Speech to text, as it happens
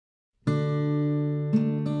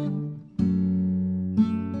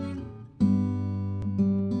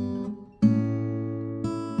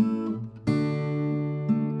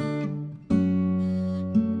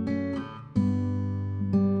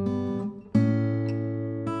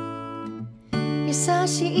優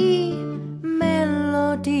しいメ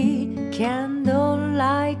ロディー、キャンドル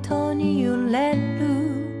ライトに揺れる。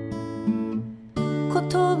言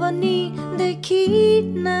葉にでき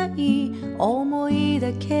ない思い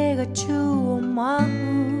だけが宙を舞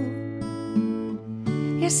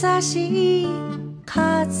う。優しい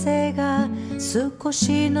風が少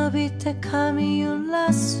し伸びて髪揺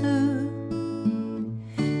らす。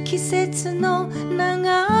季節の流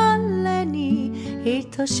れに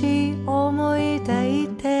愛しい思い抱い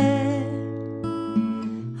て、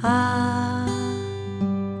ああ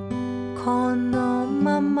この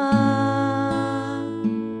まま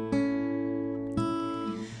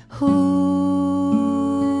二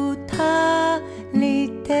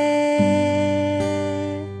人で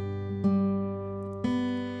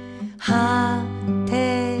果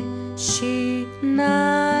てし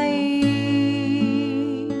ない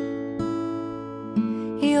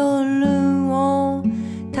夜を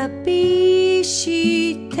旅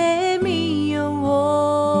してみよう。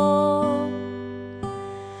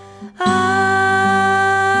あ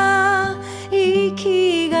あ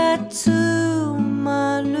息が詰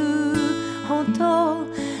まるほど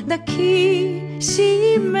抱き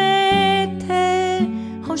しめて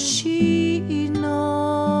ほしいの。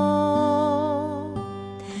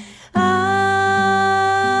あ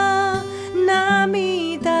あ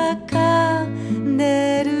涙が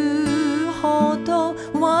出るほど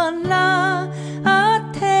笑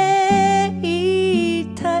ってい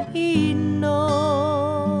たい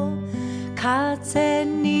の。風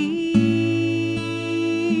に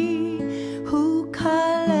吹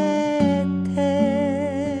かれて、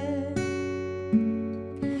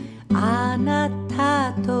あな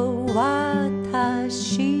たと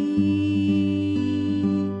私。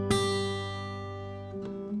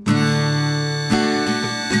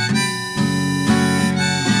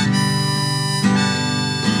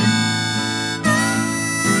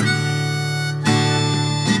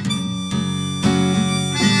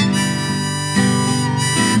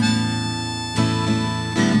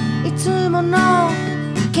いつもの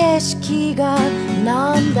景色が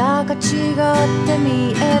なんだか違って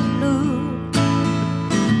見える。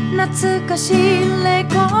懐かしいレ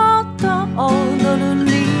コード踊る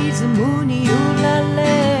リズムに揺られ、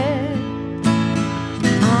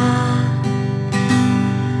あ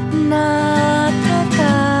あ